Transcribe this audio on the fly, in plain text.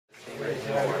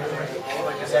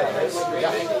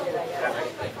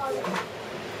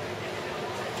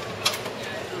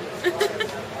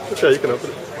Okay, you can open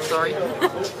it. Sorry.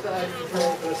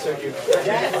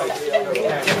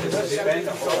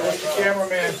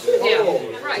 Cameraman. Yeah,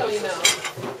 right.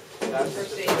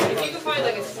 If you can find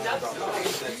like a step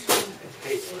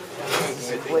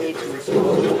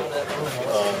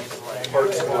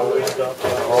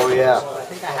Oh yeah. I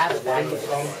think I have it back.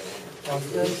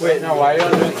 Wait, no, why are you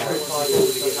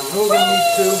moving these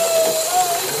two?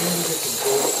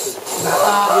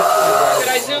 Could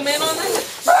I zoom in on this?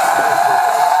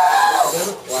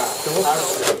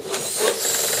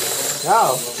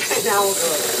 No. Now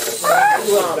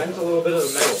Bend a little bit of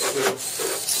the metal.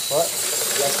 what?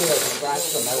 Yeah, I think I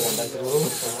scratched the metal and bent it a little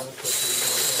bit.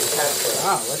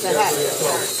 Oh, what the heck?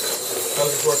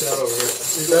 How's it working out over here?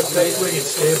 That's basically it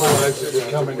stabilizes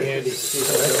it, come in handy.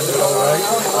 Alright?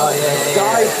 Oh,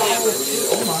 yeah.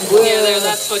 Yeah, there,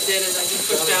 that's what did it. I just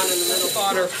pushed down in the middle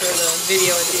fodder for the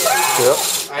video at the end. Yep.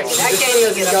 That can't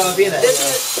even get up.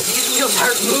 These wheels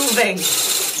aren't moving.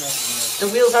 The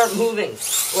wheels aren't moving.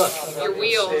 Look. Your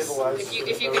wheels,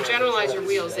 if you could generalize your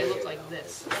wheels, they look like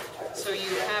this. So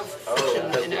you have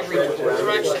friction in every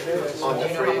direction. On the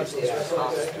frame.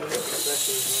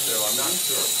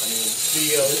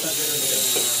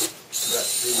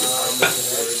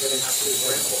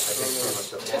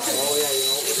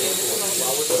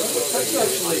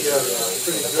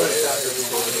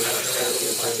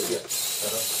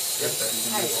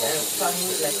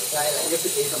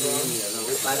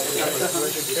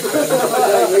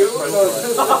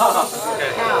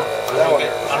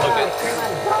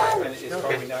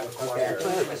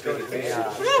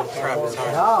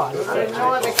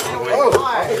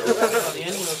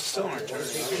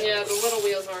 Yeah, the little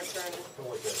wheels aren't turning.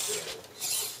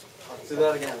 Do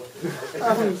that again.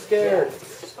 I'm scared.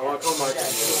 I want to go Mark.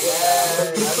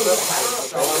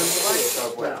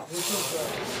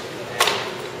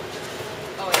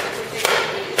 Oh, I have to take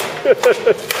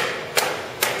it.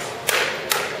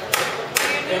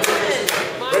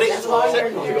 Ready? Why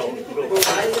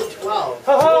is it 12?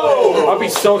 Oh! I'll be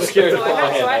so scared to So put my I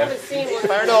hand haven't seen one.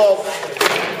 Fire it off.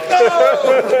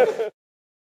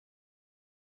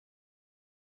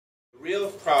 The real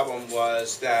problem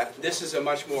was that this is a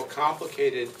much more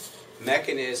complicated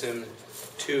mechanism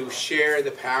to share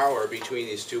the power between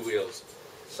these two wheels.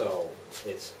 So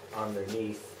it's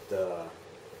underneath the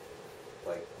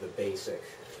basic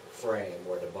frame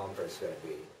where the bumper is going to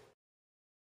be.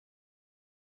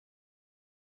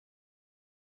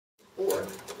 Or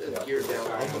geared down.